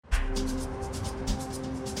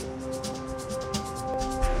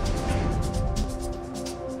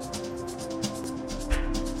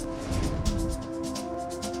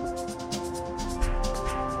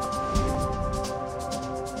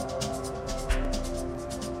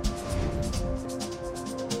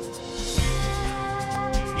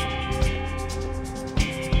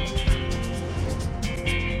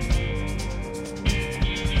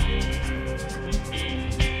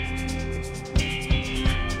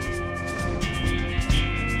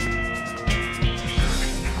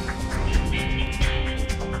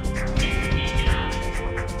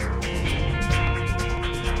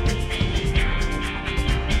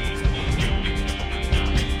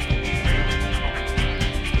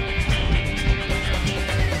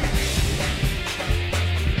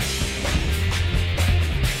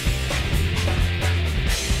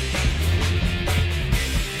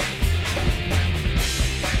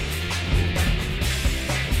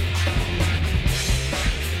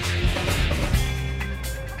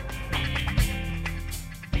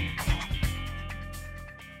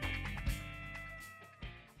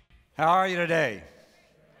How are you today?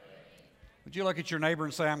 Would you look at your neighbor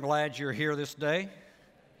and say, I'm glad you're here this day?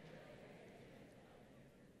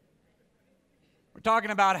 We're talking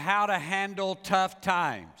about how to handle tough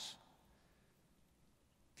times.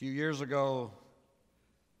 A few years ago,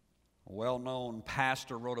 a well-known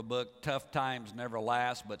pastor wrote a book, Tough Times Never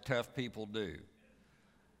Last, but Tough People Do.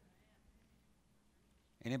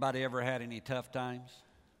 Anybody ever had any tough times?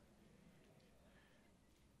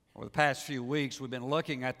 Over the past few weeks, we've been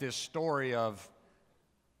looking at this story of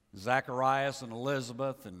Zacharias and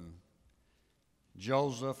Elizabeth and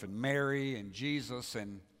Joseph and Mary and Jesus,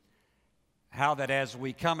 and how that as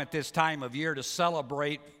we come at this time of year to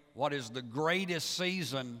celebrate what is the greatest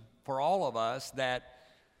season for all of us, that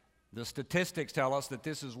the statistics tell us that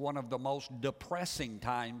this is one of the most depressing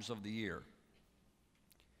times of the year.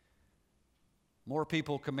 More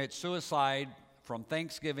people commit suicide from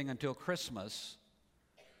Thanksgiving until Christmas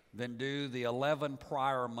than do the 11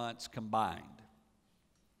 prior months combined.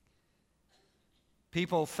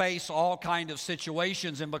 People face all kinds of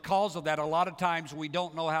situations, and because of that, a lot of times we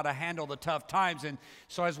don't know how to handle the tough times. And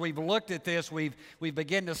so as we've looked at this, we've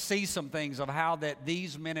begun to see some things of how that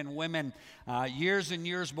these men and women, years and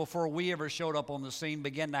years before we ever showed up on the scene,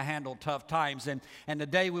 began to handle tough times. And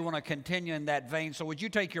today we want to continue in that vein. So would you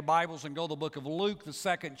take your Bibles and go to the book of Luke, the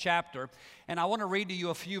 2nd chapter, and I want to read to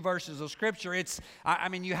you a few verses of Scripture.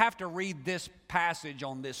 You have to read this passage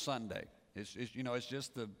on this Sunday. It's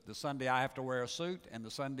just the Sunday I have to wear a suit, and the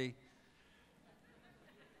Sunday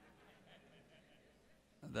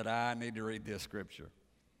that I need to read this scripture.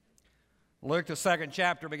 Luke, the 2nd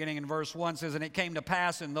chapter, beginning in verse 1, says, "And it came to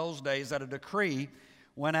pass in those days that a decree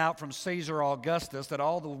went out from Caesar Augustus that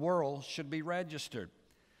all the world should be registered.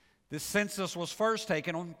 This census was first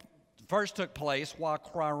took place while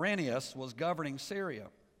Quirinius was governing Syria.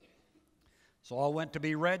 So all went to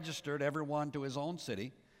be registered, everyone to his own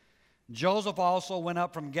city. Joseph also went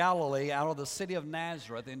up from Galilee out of the city of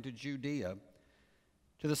Nazareth into Judea,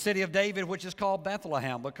 to the city of David, which is called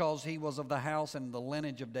Bethlehem, because he was of the house and the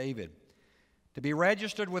lineage of David, to be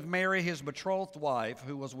registered with Mary, his betrothed wife,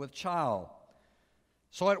 who was with child.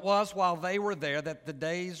 So it was while they were there that the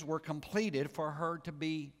days were completed for her to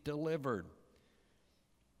be delivered."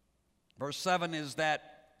 Verse 7 is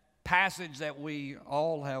that passage that we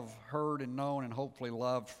all have heard and known and hopefully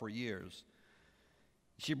loved for years.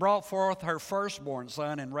 "She brought forth her firstborn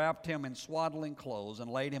son and wrapped him in swaddling clothes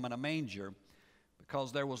and laid him in a manger,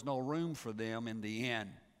 because there was no room for them in the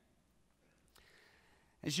inn."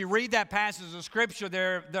 As you read that passage of Scripture,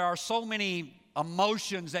 there are so many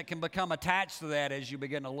emotions that can become attached to that as you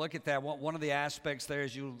begin to look at that. One of the aspects there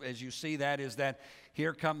as you see that is that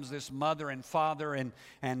here comes this mother and father,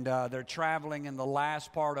 and they're traveling in the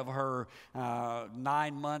last part of her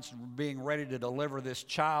 9 months being ready to deliver this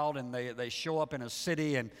child, and they show up in a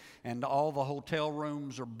city, and all the hotel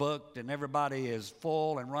rooms are booked and everybody is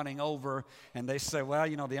full and running over, and they say, well,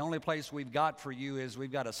 the only place we've got for you is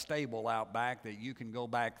we've got a stable out back that you can go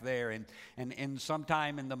back there, and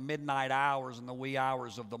sometime in the midnight hours and the wee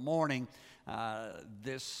hours of the morning,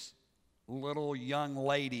 this little young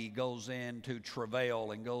lady goes into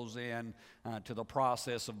travail and goes in to the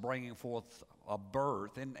process of bringing forth a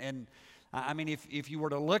birth. And if you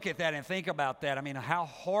were to look at that and think about that, how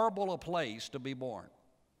horrible a place to be born.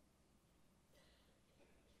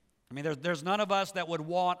 There's none of us that would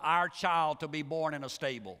want our child to be born in a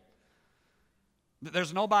stable.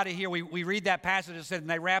 There's nobody here. We read that passage that said, and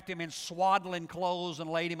they wrapped him in swaddling clothes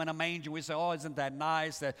and laid him in a manger. We say, oh, isn't that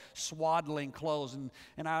nice, that swaddling clothes? And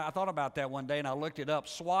I thought about that one day, and I looked it up.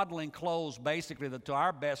 Swaddling clothes, basically, to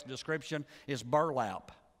our best description, is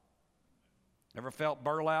burlap. Ever felt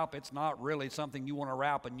burlap? It's not really something you want to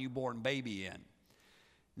wrap a newborn baby in.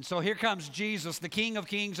 And so here comes Jesus, the King of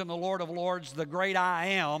Kings and the Lord of Lords, the great I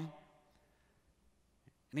Am.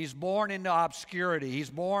 And he's born into obscurity. He's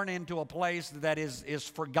born into a place that is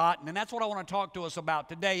forgotten. And that's what I want to talk to us about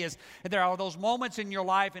today, is that there are those moments in your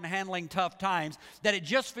life in handling tough times that it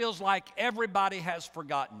just feels like everybody has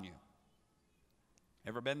forgotten you.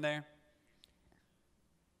 Ever been there?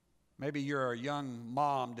 Maybe you're a young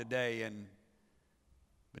mom today, and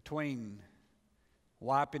between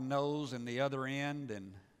wiping nose and the other end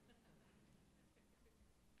and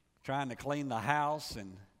trying to clean the house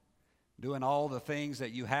and doing all the things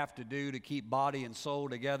that you have to do to keep body and soul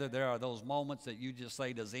together, there are those moments that you just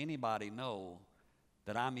say, does anybody know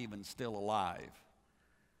that I'm even still alive?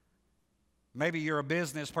 Maybe you're a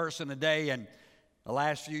business person today, and The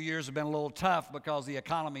last few years have been a little tough because the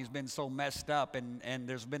economy's been so messed up, and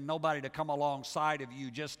there's been nobody to come alongside of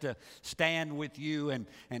you just to stand with you and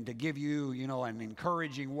to give you, an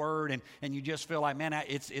encouraging word, and you just feel like, man,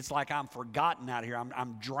 it's like I'm forgotten out here.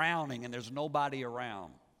 I'm drowning, and there's nobody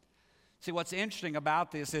around. See, what's interesting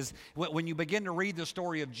about this is when you begin to read the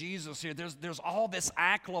story of Jesus here, there's all this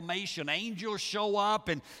acclamation. Angels show up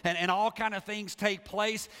and all kind of things take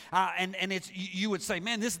place. And it's, you would say,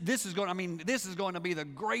 man, this is going to be the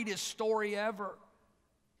greatest story ever.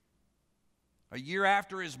 A year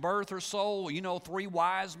after his birth or so, 3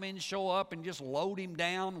 wise men show up and just load him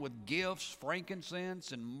down with gifts,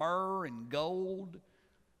 frankincense and myrrh and gold.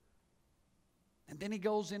 And then he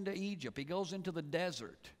goes into Egypt. He goes into the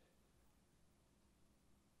desert.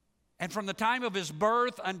 And from the time of his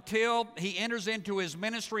birth until he enters into his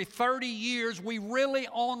ministry, 30 years, we really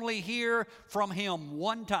only hear from him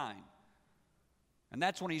one time. And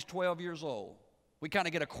that's when he's 12 years old. We kind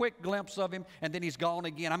of get a quick glimpse of him, and then he's gone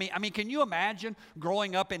again. I mean, can you imagine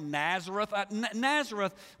growing up in Nazareth?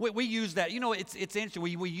 Nazareth, we use that. It's interesting.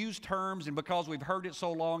 We use terms, and because we've heard it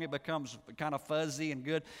so long, it becomes kind of fuzzy and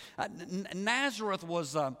good. Nazareth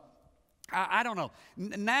was... I don't know.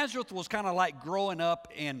 Nazareth was kind of like growing up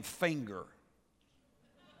in Finger.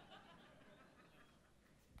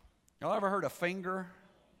 Y'all ever heard of Finger?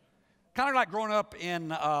 Kind of like growing up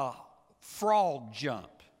in Frog Jump.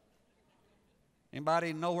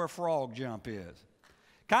 Anybody know where Frog Jump is?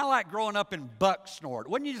 Kind of like growing up in Bucksnort.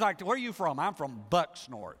 Wouldn't you like to? Where are you from? I'm from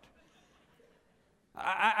Bucksnort.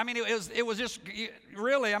 I mean, it was just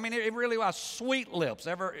really. I mean, it really was. Sweet Lips.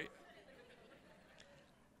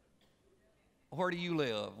 Where do you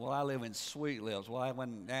live? Well, I live in Sweet Lips. Well, I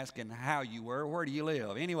wasn't asking how you were. Where do you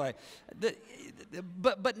live? Anyway,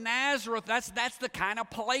 but Nazareth, that's the kind of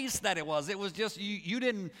place that it was. It was just, you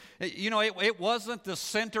didn't, it wasn't the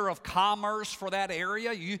center of commerce for that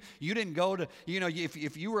area. You didn't go to,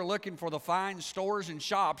 if you were looking for the fine stores and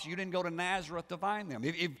shops, you didn't go to Nazareth to find them.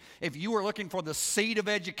 If you were looking for the seat of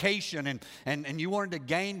education and you wanted to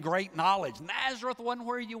gain great knowledge, Nazareth wasn't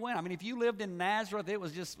where you went. I mean, if you lived in Nazareth, it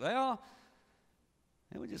was just,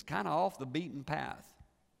 it was just kind of off the beaten path.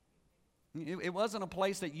 It wasn't a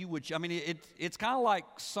place that you would, it's kind of like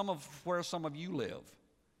where some of you live.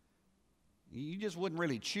 You just wouldn't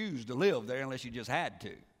really choose to live there unless you just had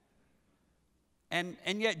to. And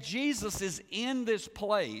yet Jesus is in this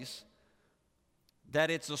place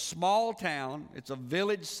that it's a small town, it's a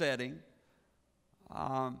village setting,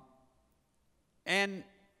 and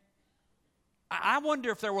I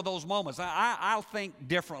wonder if there were those moments. I'll think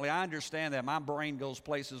differently. I understand that. My brain goes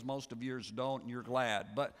places most of yours don't, and you're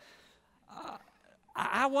glad. But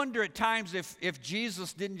I wonder at times if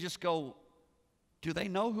Jesus didn't just go, do they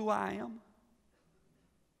know who I am?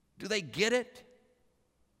 Do they get it?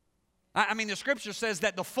 I mean, the Scripture says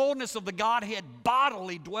that the fullness of the Godhead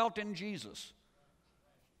bodily dwelt in Jesus.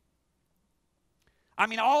 I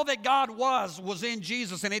mean, all that God was in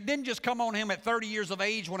Jesus, and it didn't just come on him at 30 years of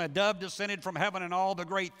age when a dove descended from heaven and all the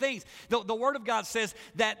great things. The Word of God says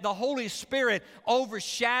that the Holy Spirit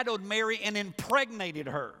overshadowed Mary and impregnated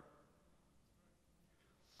her.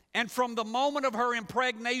 And from the moment of her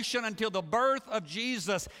impregnation until the birth of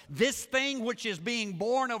Jesus, this thing which is being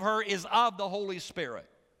born of her is of the Holy Spirit.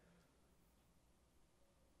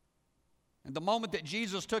 And the moment that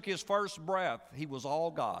Jesus took his first breath, he was all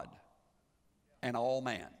God and all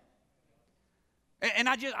man. And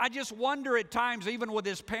I just wonder at times, even with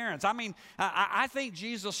his parents. I mean, I think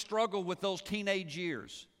Jesus struggled with those teenage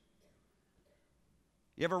years.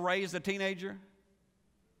 You ever raised a teenager?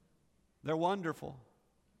 They're wonderful.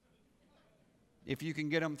 If you can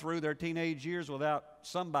get them through their teenage years without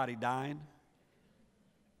somebody dying.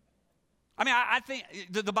 I mean, I think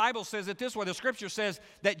the Bible says it this way. The Scripture says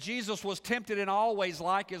that Jesus was tempted in all ways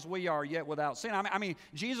like as we are, yet without sin. I mean,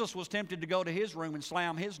 Jesus was tempted to go to his room and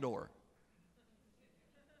slam his door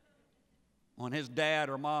when his dad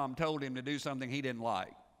or mom told him to do something he didn't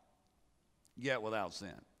like, yet without sin.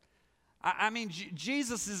 I mean,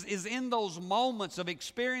 Jesus is in those moments of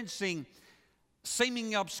experiencing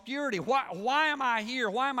seeming obscurity. Why am I here?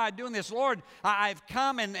 Why am I doing this? Lord, I've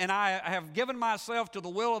come and I have given myself to the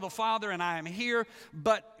will of the Father, and I am here,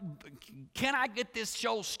 but can I get this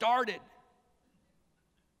show started?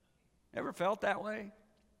 Ever felt that way?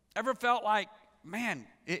 Ever felt like, man,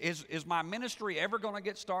 is my ministry ever going to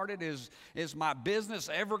get started? Is my business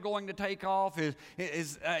ever going to take off?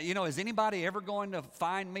 Is anybody ever going to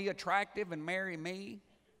find me attractive and marry me?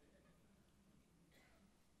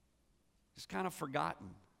 It's kind of forgotten.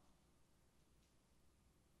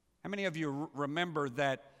 How many of you remember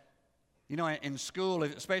that, You know, in school,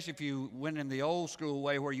 especially if you went in the old school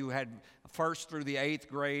way where you had first through the 8th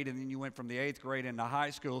grade and then you went from the 8th grade into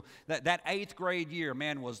high school, that 8th grade year,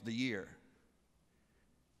 man, was the year.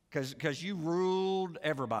 Because you ruled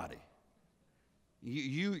everybody.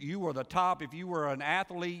 You were the top. If you were an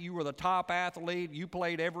athlete, you were the top athlete. You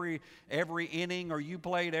played every inning, or you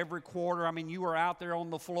played every quarter. I mean, you were out there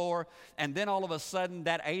on the floor. And then all of a sudden,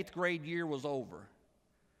 that 8th grade year was over.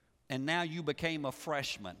 And now you became a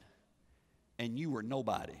freshman. And you were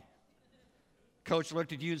nobody. Coach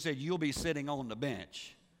looked at you and said, you'll be sitting on the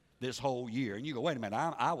bench this whole year. And you go, wait a minute,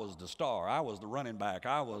 I was the star. I was the running back.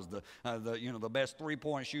 I was the best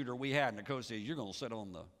three-point shooter we had. And the coach says, you're going to sit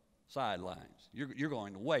on the sidelines. You're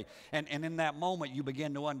going to wait. And in that moment, you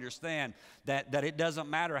begin to understand that it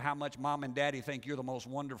doesn't matter how much mom and daddy think you're the most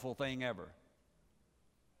wonderful thing ever.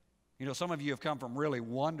 You know, some of you have come from really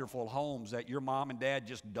wonderful homes that your mom and dad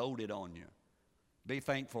just doted on you. Be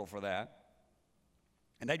thankful for that.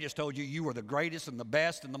 And they just told you you were the greatest and the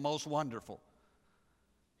best and the most wonderful.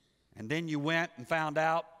 And then you went and found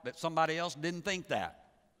out that somebody else didn't think that.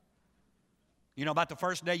 You know, about the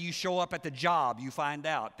first day you show up at the job, you find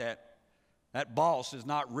out that that boss is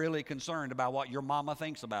not really concerned about what your mama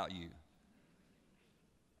thinks about you.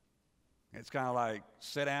 It's kind of like,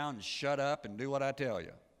 sit down and shut up and do what I tell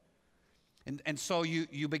you. And so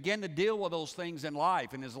you begin to deal with those things in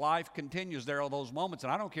life, and as life continues, there are those moments,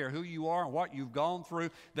 and I don't care who you are and what you've gone through,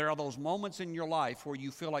 there are those moments in your life where you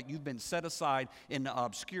feel like you've been set aside in the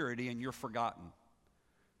obscurity and you're forgotten.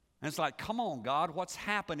 And it's like, come on, God, what's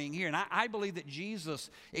happening here? And I believe that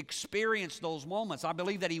Jesus experienced those moments. I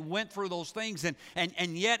believe that he went through those things. And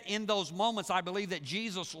yet in those moments, I believe that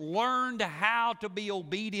Jesus learned how to be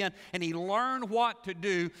obedient. And he learned what to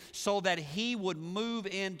do so that he would move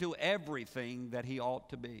into everything that he ought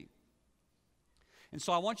to be. And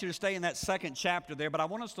so I want you to stay in that second chapter there. But I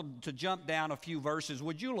want us to jump down a few verses.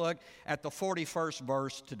 Would you look at the 41st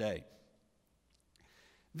verse today?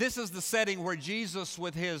 This is the setting where Jesus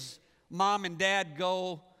with his mom and dad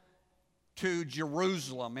go to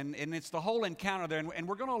Jerusalem. And it's the whole encounter there. And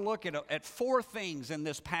we're going to look at four things in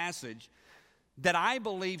this passage that I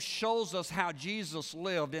believe shows us how Jesus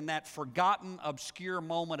lived in that forgotten, obscure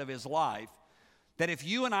moment of his life. That if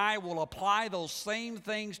you and I will apply those same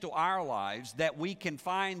things to our lives, that we can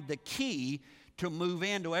find the key to move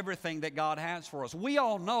into everything that God has for us. We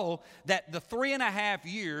all know that the 3.5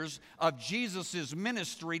 years of Jesus'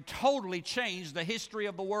 ministry totally changed the history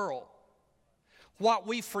of the world. What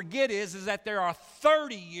we forget is that there are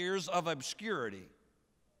 30 years of obscurity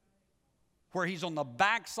where he's on the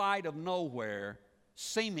backside of nowhere,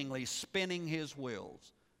 seemingly spinning his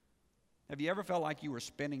wheels. Have you ever felt like you were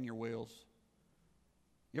spinning your wheels?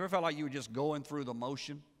 You ever felt like you were just going through the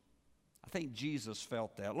motion? I think Jesus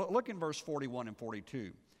felt that. Look in verse 41 and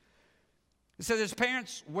 42. It says, his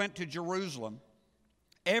parents went to Jerusalem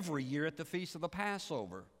every year at the feast of the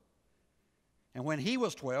Passover. And when he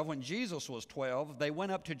was 12, when Jesus was 12, they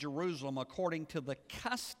went up to Jerusalem according to the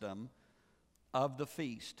custom of the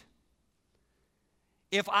feast.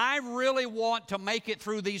 If I really want to make it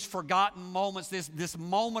through these forgotten moments, this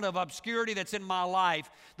moment of obscurity that's in my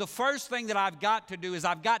life, the first thing that I've got to do is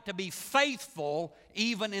I've got to be faithful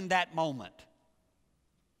even in that moment.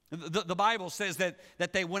 The Bible says that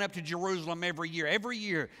they went up to Jerusalem every year. Every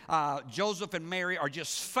year, Joseph and Mary are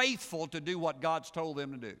just faithful to do what God's told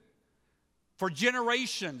them to do. For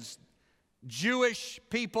generations, Jewish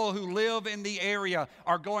people who live in the area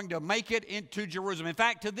are going to make it into Jerusalem. In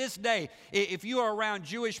fact, to this day, if you are around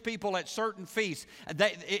Jewish people at certain feasts,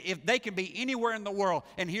 if they can be anywhere in the world,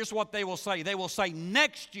 and here's what they will say. They will say,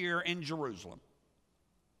 next year in Jerusalem.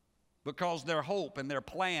 Because their hope and their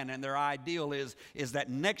plan and their ideal is that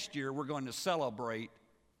next year we're going to celebrate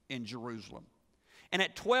in Jerusalem. And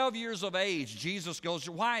at 12 years of age, Jesus goes,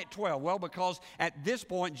 why at 12? Well, because at this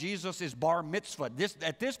point, Jesus is bar mitzvah.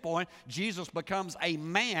 At this point, Jesus becomes a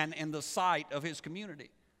man in the sight of his community.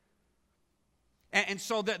 And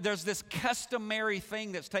so there's this customary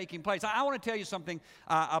thing that's taking place. I want to tell you something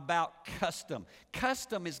about custom.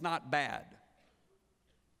 Custom is not bad.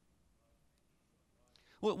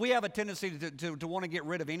 We have a tendency to want to get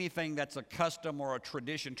rid of anything that's a custom or a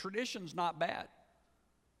tradition. Tradition's not bad.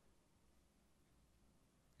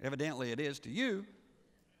 Evidently, it is to you.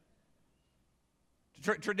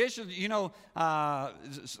 Traditions,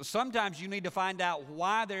 sometimes you need to find out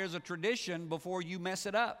why there's a tradition before you mess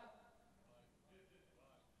it up.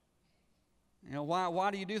 Why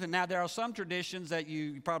do you do that? Now, there are some traditions that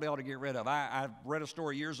you probably ought to get rid of. I've read a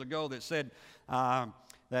story years ago that said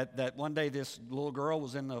that one day this little girl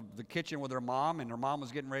was in the kitchen with her mom, and her mom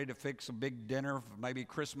was getting ready to fix a big dinner for maybe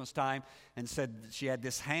Christmas time, and said she had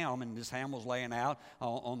this ham, and this ham was laying out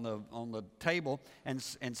on the table, and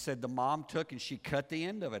said the mom took and she cut the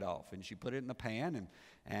end of it off, and she put it in the pan,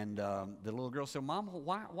 and the little girl said, "Mom,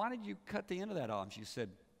 why did you cut the end of that off?" And she said,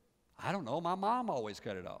 "I don't know, my mom always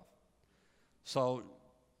cut it off." So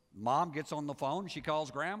mom gets on the phone, she calls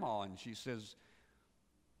grandma, and she says,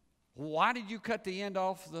 "Why did you cut the end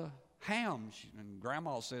off the ham?" And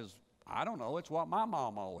grandma says, "I don't know, it's what my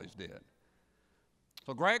mom always did."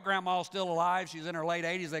 So great-grandma's still alive, she's in her late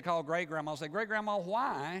 80s, they call great-grandma, say, "Great-grandma,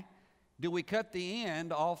 why do we cut the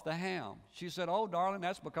end off the ham?" She said, "Oh, darling,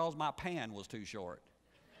 that's because my pan was too short."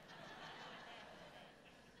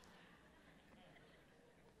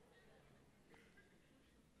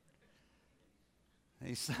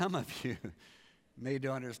 Hey, some of you need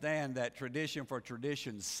to understand that tradition for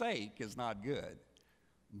tradition's sake is not good.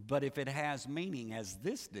 But if it has meaning, as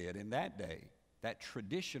this did in that day, that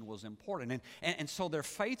tradition was important. And so they're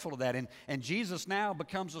faithful to that. And Jesus now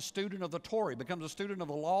becomes a student of the Torah, becomes a student of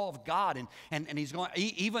the law of God. And he's going,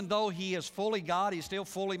 even though he is fully God, he's still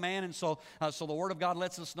fully man. And so the Word of God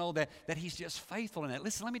lets us know that he's just faithful in it.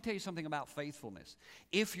 Listen, let me tell you something about faithfulness.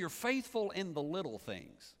 If you're faithful in the little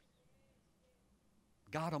things,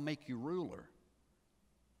 God will make you ruler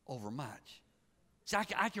over much. See,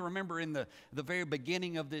 I can remember in the very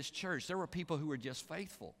beginning of this church, there were people who were just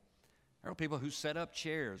faithful. There were people who set up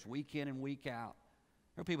chairs week in and week out.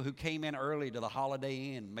 There were people who came in early to the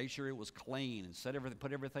Holiday Inn, made sure it was clean, and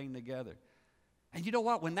put everything together. And you know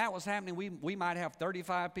what? When that was happening, we might have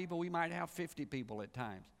 35 people, we might have 50 people at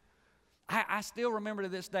times. I still remember to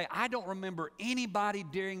this day, I don't remember anybody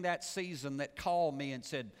during that season that called me and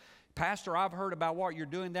said, "Pastor, I've heard about what you're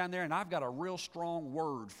doing down there, and I've got a real strong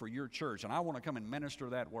word for your church, and I want to come and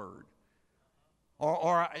minister that word."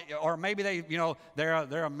 Or maybe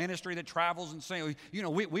they're a ministry that travels and say,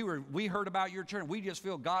 we heard about your church, and we just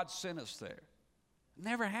feel God sent us there.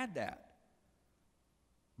 Never had that.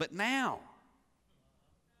 But now,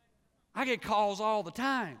 I get calls all the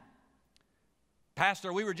time.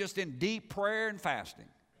 "Pastor, we were just in deep prayer and fasting,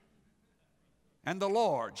 and the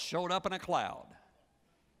Lord showed up in a cloud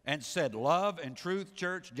and said, 'Love and Truth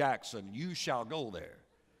Church Jackson, you shall go there.'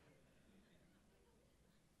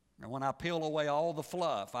 And when I peel away all the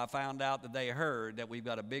fluff, I found out that they heard that we've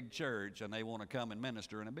got a big church and they want to come and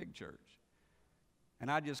minister in a big church."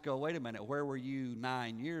 And I just go, "Wait a minute, where were you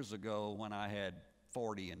 9 years ago when I had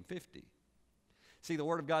 40 and 50? See, the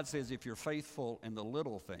Word of God says if you're faithful in the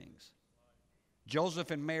little things,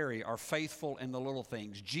 Joseph and Mary are faithful in the little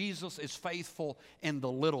things. Jesus is faithful in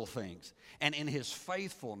the little things. And in his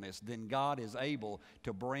faithfulness, then God is able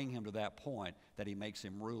to bring him to that point that he makes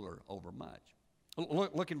him ruler over much.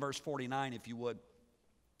 Look in verse 49, if you would.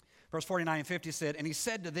 Verse 49 and 50 said, "And he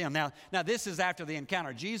said to them," now this is after the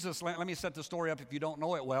encounter. Jesus, let me set the story up if you don't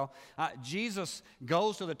know it well. Jesus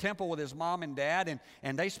goes to the temple with his mom and dad,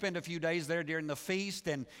 and they spend a few days there during the feast.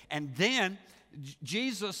 And then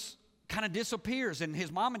Jesus kind of disappears, and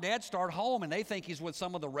his mom and dad start home, and they think he's with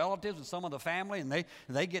some of the relatives and some of the family, and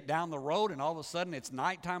they get down the road, and all of a sudden it's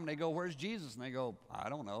nighttime, and they go, "Where's Jesus?" And they go, "I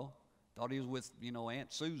don't know. Thought he was with,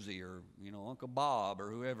 Aunt Susie or, Uncle Bob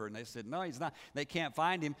or whoever." And they said, "No, he's not." They can't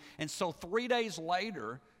find him. And so 3 days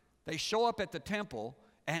later, they show up at the temple,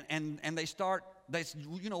 and they start,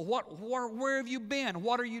 where have you been?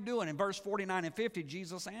 What are you doing? In verse 49 and 50,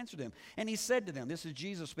 Jesus answered them. And he said to them, this is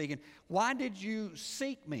Jesus speaking, "Why did you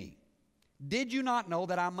seek me? Did you not know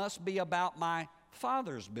that I must be about my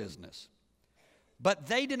Father's business?" But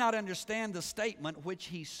they did not understand the statement which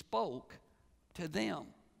he spoke to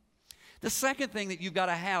them. The second thing that you've got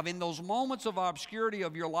to have in those moments of obscurity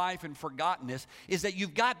of your life and forgottenness is that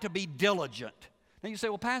you've got to be diligent. Now you say,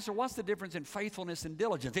 "Well, Pastor, what's the difference in faithfulness and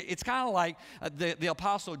diligence?" It's kind of like the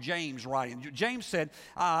Apostle James writing. James said,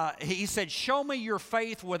 he said, "Show me your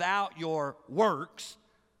faith without your works,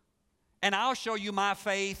 and I'll show you my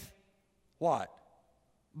faith," what?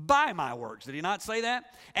 "By my works." Did he not say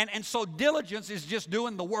that? And so diligence is just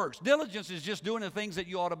doing the works. Diligence is just doing the things that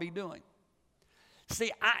you ought to be doing. See,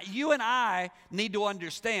 you and I need to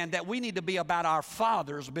understand that we need to be about our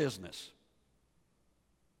Father's business.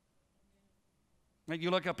 Now you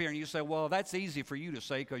look up here and you say, "Well, that's easy for you to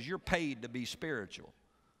say because you're paid to be spiritual."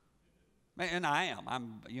 And I am.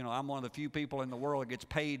 I'm one of the few people in the world that gets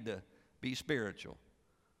paid to be spiritual.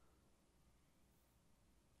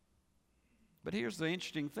 But here's the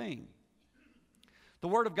interesting thing. The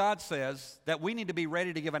Word of God says that we need to be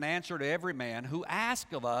ready to give an answer to every man who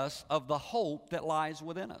asks of us of the hope that lies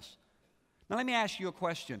within us. Now, let me ask you a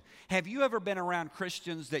question. Have you ever been around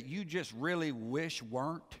Christians that you just really wish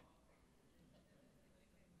weren't?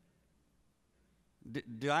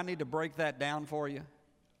 Do I need to break that down for you?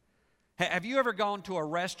 Have you ever gone to a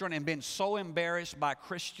restaurant and been so embarrassed by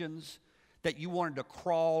Christians that you wanted to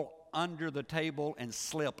crawl under the table and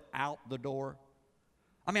slip out the door?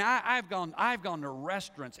 I mean, I've gone to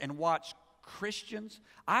restaurants and watched Christians.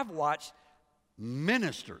 I've watched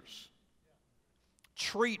ministers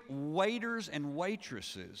treat waiters and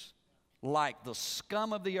waitresses like the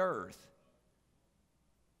scum of the earth.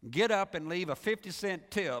 Get up and leave a 50-cent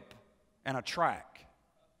tip and a tract.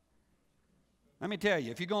 Let me tell you,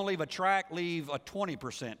 if you're going to leave a tract, leave a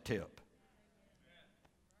 20% tip.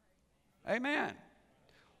 Amen.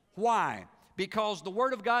 Why? Because the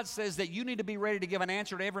Word of God says that you need to be ready to give an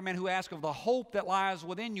answer to every man who asks of the hope that lies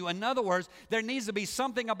within you. In other words, there needs to be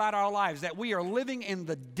something about our lives that we are living in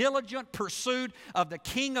the diligent pursuit of the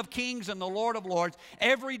King of Kings and the Lord of Lords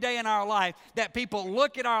every day in our life, that people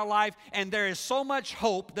look at our life and there is so much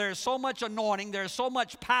hope, there is so much anointing, there is so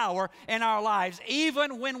much power in our lives,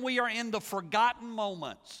 even when we are in the forgotten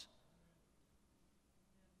moments,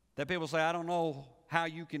 that people say, I don't know how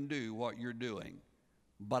you can do what you're doing,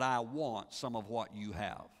 but I want some of what you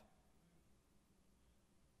have.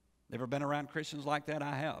 Ever been around Christians like that?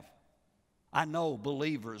 I have. I know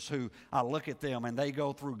believers who I look at them and they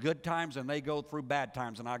go through good times and they go through bad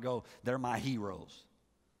times, and I go, they're my heroes.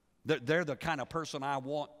 They're the kind of person I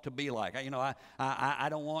want to be like. You know, I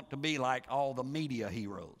don't want to be like all the media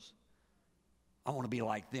heroes. I want to be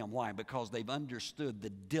like them. Why? Because they've understood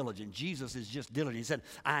the diligence. Jesus is just diligent. He said,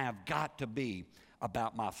 I have got to be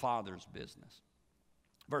about my Father's business.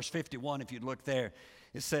 Verse 51, if you look there,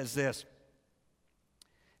 it says this.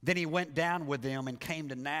 Then he went down with them and came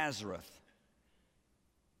to Nazareth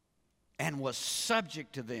and was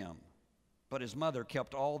subject to them. But his mother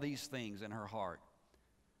kept all these things in her heart.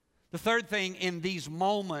 The third thing in these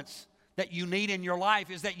moments that you need in your life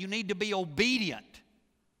is that you need to be obedient.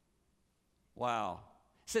 Wow.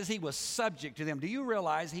 It says he was subject to them. Do you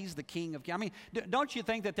realize he's the King of Kings? I mean, don't you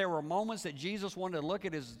think that there were moments that Jesus wanted to look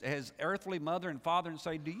at his earthly mother and father and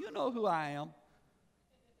say, do you know who I am?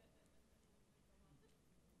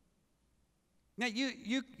 Now,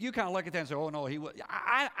 you kind of look at that and say, oh, no, he was.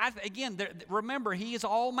 Again, remember, he is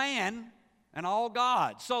all man and all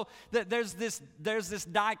God. So there's this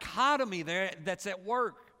dichotomy there that's at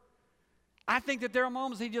work. I think that there are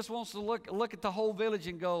moments he just wants to look at the whole village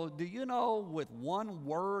and go, do you know with one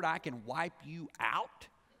word I can wipe you out?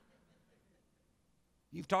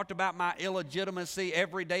 You've talked about my illegitimacy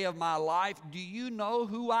every day of my life. Do you know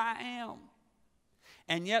who I am?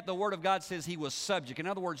 And yet the Word of God says he was subject. In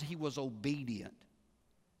other words, he was obedient.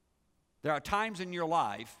 There are times in your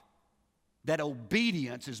life that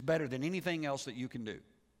obedience is better than anything else that you can do.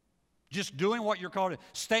 Just doing what you're called to,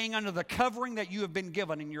 staying under the covering that you have been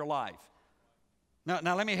given in your life.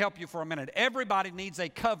 Now, let me help you for a minute. Everybody needs a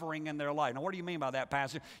covering in their life. Now, what do you mean by that,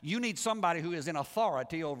 Pastor? You need somebody who is in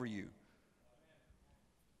authority over you.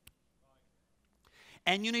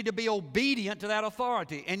 And you need to be obedient to that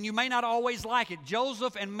authority. And you may not always like it.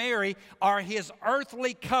 Joseph and Mary are his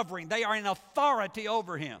earthly covering. They are in authority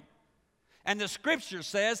over him. And the Scripture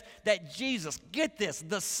says that Jesus, get this,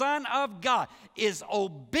 the Son of God, is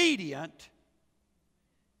obedient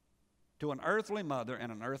to an earthly mother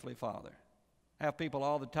and an earthly father. I have people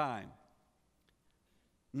all the time.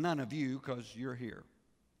 None of you, because you're here.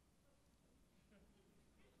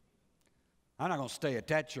 I'm not going to stay at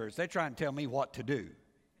that church. They try and tell me what to do.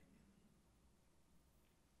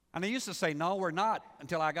 And I used to say, no, we're not,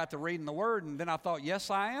 until I got to reading the Word, and then I thought, yes,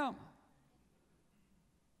 I am.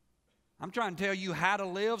 I'm trying to tell you how to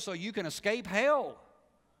live so you can escape hell.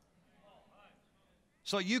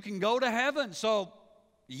 So you can go to heaven. So,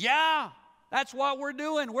 yeah, that's what we're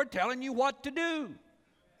doing. We're telling you what to do.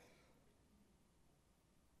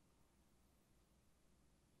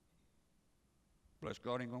 Bless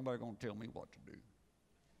God, ain't nobody going to tell me what to do.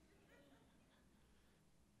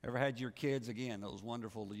 Ever had your kids, again, those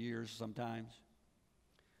wonderful years sometimes,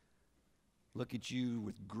 look at you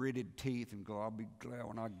with gritted teeth and go, I'll be glad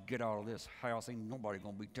when I get out of this house. Ain't nobody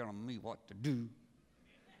going to be telling me what to do.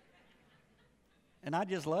 And I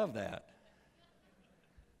just love that.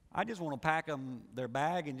 I just want to pack them their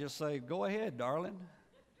bag and just say, go ahead, darling.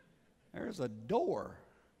 There's a door.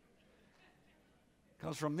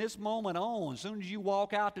 Because from this moment on, as soon as you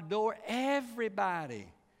walk out the door, everybody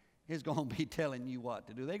is going to be telling you what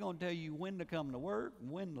to do. They're going to tell you when to come to work,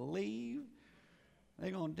 when to leave.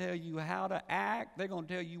 They're going to tell you how to act. They're going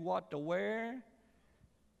to tell you what to wear.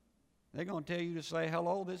 They're going to tell you to say,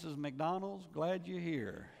 hello, this is McDonald's. Glad you're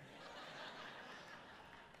here.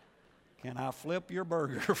 Can I flip your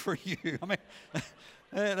burger for you? I mean,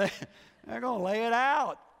 they're going to lay it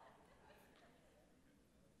out.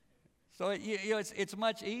 So it's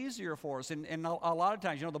much easier for us. And a lot of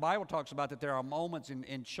times, the Bible talks about that there are moments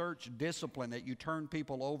in church discipline that you turn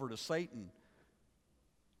people over to Satan.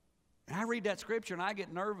 And I read that scripture and I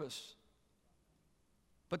get nervous.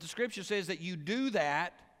 But the scripture says that you do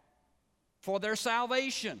that for their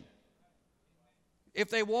salvation. If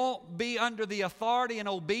they won't be under the authority and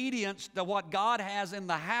obedience to what God has in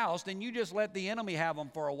the house, then you just let the enemy have them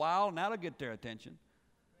for a while, and that'll get their attention.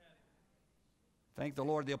 Thank the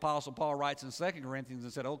Lord, the Apostle Paul writes in 2 Corinthians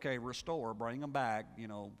and said, okay, restore, bring them back,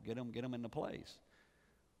 get them into place.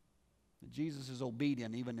 Jesus is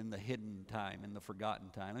obedient even in the hidden time, in the forgotten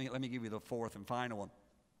time. Let me give you the fourth and final one.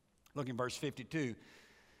 Look in verse 52.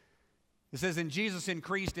 It says, and Jesus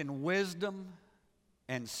increased in wisdom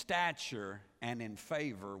and stature and in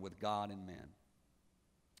favor with God and men.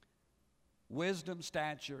 Wisdom,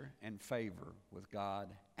 stature, and favor with God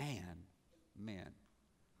and men.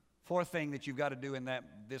 Fourth thing that you've got to do in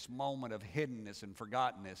this moment of hiddenness and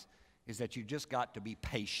forgottenness is that you just got to be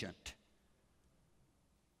patient.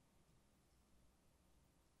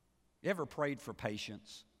 You ever prayed for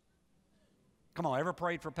patience? Come on, ever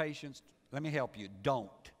prayed for patience? Let me help you. Don't.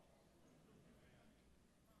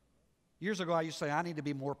 Years ago, I used to say, I need to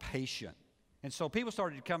be more patient. And so people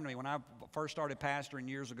started to come to me when I first started pastoring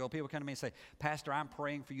years ago. People come to me and say, Pastor, I'm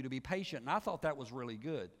praying for you to be patient. And I thought that was really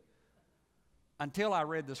good. Until I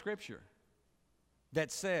read the scripture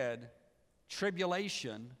that said,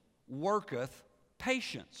 tribulation worketh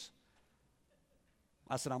patience.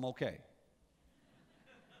 I said, I'm okay.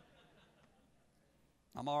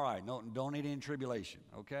 I'm all right. No, don't need any tribulation,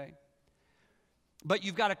 okay? But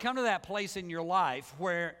you've got to come to that place in your life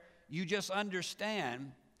where you just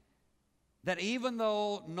understand that even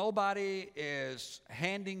though nobody is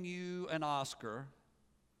handing you an Oscar,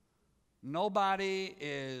 nobody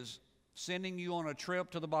is sending you on a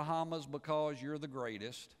trip to the Bahamas because you're the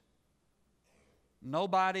greatest,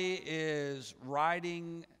 nobody is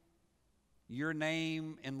writing your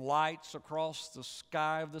name in lights across the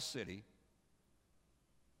sky of the city,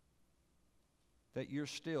 that you're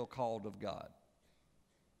still called of God.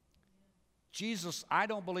 Jesus, I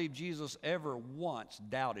don't believe Jesus ever once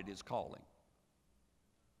doubted his calling.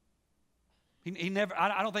 He never,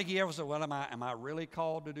 I don't think he ever said, well, am I really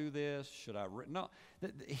called to do this? Should I? No.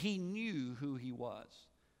 He knew who he was.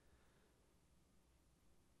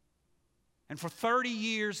 And for 30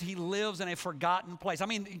 years, he lives in a forgotten place. I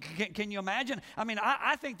mean, can you imagine? I mean,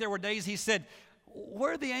 I think there were days he said,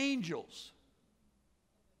 where are the angels?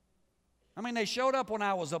 I mean, they showed up when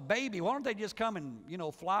I was a baby. Why don't they just come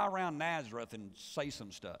and, fly around Nazareth and say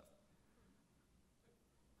some stuff?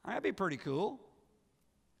 That'd be pretty cool.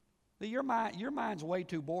 Your mind's way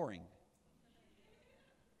too boring.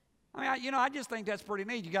 I mean, I just think that's pretty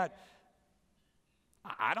neat. You got,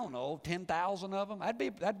 I don't know, 10,000 of them.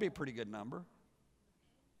 That'd be a pretty good number.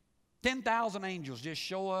 10,000 angels just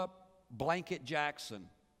show up, blanket Jackson,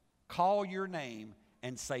 call your name,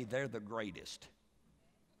 and say they're the greatest.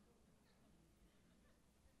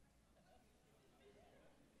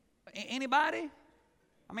 Anybody?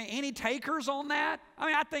 I mean, any takers on that? I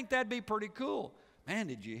mean, I think that'd be pretty cool. Man,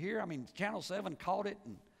 did you hear? I mean, Channel 7 caught it,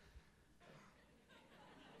 and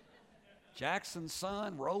Jackson's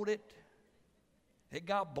son wrote it. It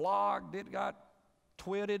got blogged. It got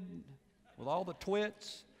twitted with all the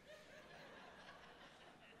twits.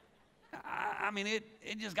 I mean,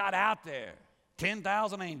 it just got out there.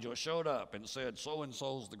 10,000 angels showed up and said,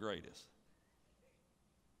 so-and-so's the greatest.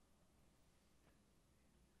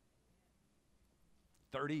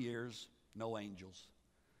 "30 years, no angels,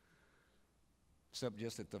 except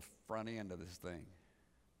just at the front end of this thing.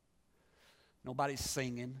 Nobody's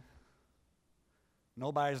singing.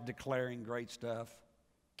 Nobody's declaring great stuff.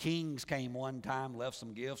 Kings came one time, left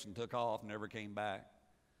some gifts, and took off, never came back.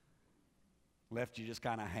 Left you just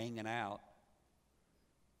kind of hanging out.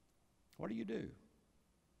 What do you do?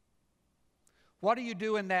 What do you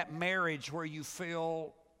do in that marriage where you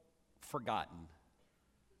feel forgotten?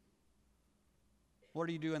 What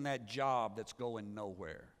do you do in that job that's going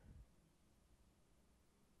nowhere?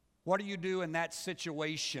 What do you do in that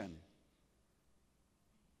situation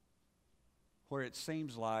where it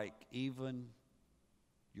seems like even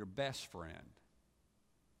your best friend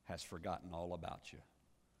has forgotten all about you?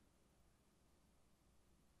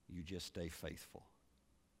 You just stay faithful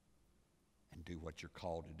and do what you're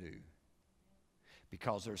called to do.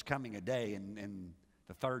 Because there's coming a day in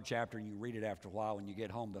the 3rd chapter, and you read it after a while when you get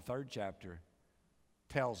home, the 3rd chapter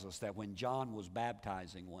tells us that when John was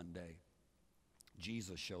baptizing one day,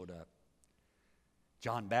 Jesus showed up.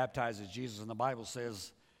 John baptizes Jesus, and the Bible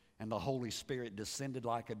says, and the Holy Spirit descended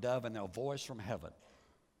like a dove, and a voice from heaven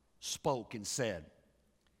spoke and said,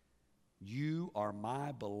 "You are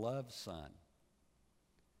my beloved Son,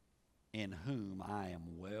 in whom I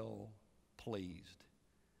am well pleased."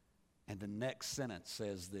 And the next sentence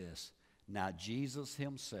says this, "Now Jesus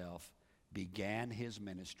himself began his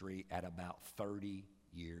ministry at about 30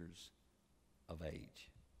 years of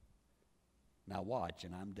age." Now watch,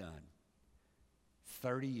 and I'm done.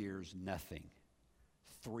 30 years, nothing.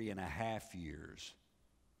 3.5 years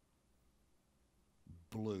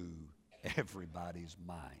blew everybody's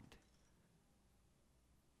mind.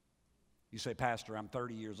 You say, "Pastor, I'm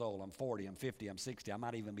 30 years old, I'm 40, I'm 50, I'm 60, I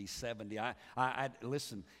might even be 70.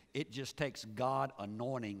 Listen, it just takes God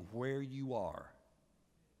anointing where you are.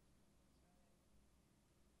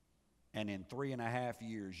 And in 3.5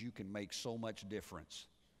 years, you can make so much difference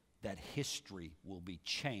that history will be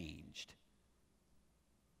changed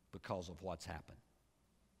because of what's happened.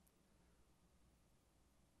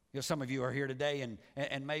 You know, some of you are here today,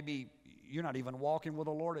 and maybe you're not even walking with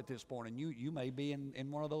the Lord at this point, and you may be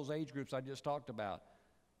in one of those age groups I just talked about.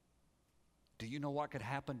 Do you know what could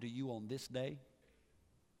happen to you on this day?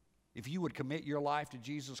 If you would commit your life to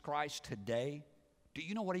Jesus Christ today, do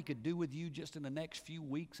you know what he could do with you just in the next few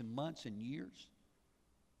weeks and months and years?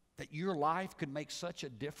 That your life could make such a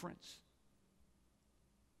difference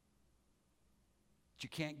that you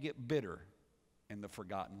can't get bitter in the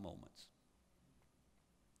forgotten moments.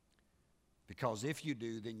 Because if you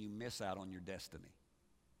do, then you miss out on your destiny.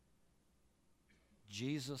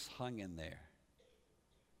 Jesus hung in there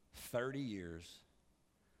 30 years.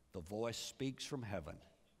 The voice speaks from heaven,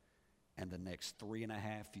 and the next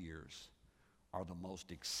 3.5 years are the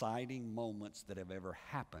most exciting moments that have ever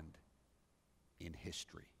happened in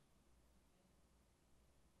history.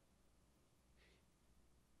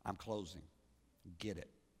 I'm closing. Get it.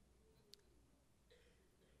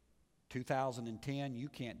 2010, you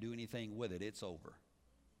can't do anything with it. It's over.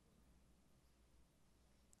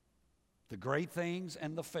 The great things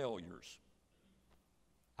and the failures.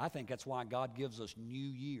 I think that's why God gives us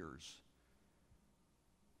new years.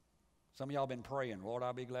 Some of y'all been praying, "Lord,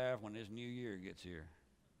 I'll be glad when this new year gets here."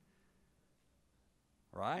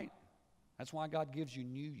 Right? That's why God gives you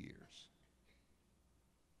new years.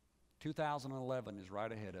 2011 is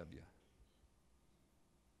right ahead of you.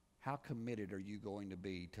 How committed are you going to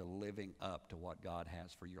be to living up to what God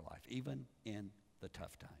has for your life, even in the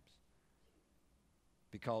tough times?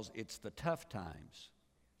 Because it's the tough times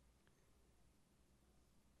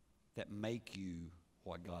that make you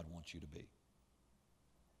what God wants you to be.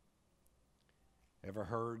 Ever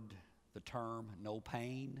heard the term, "no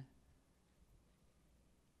pain,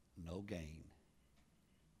 no gain"?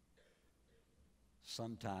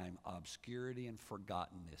 Sometime obscurity and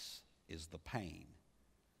forgottenness is the pain.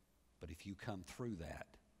 But if you come through that,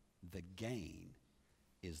 the gain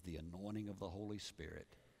is the anointing of the Holy Spirit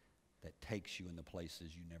that takes you in the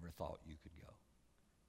places you never thought you could go.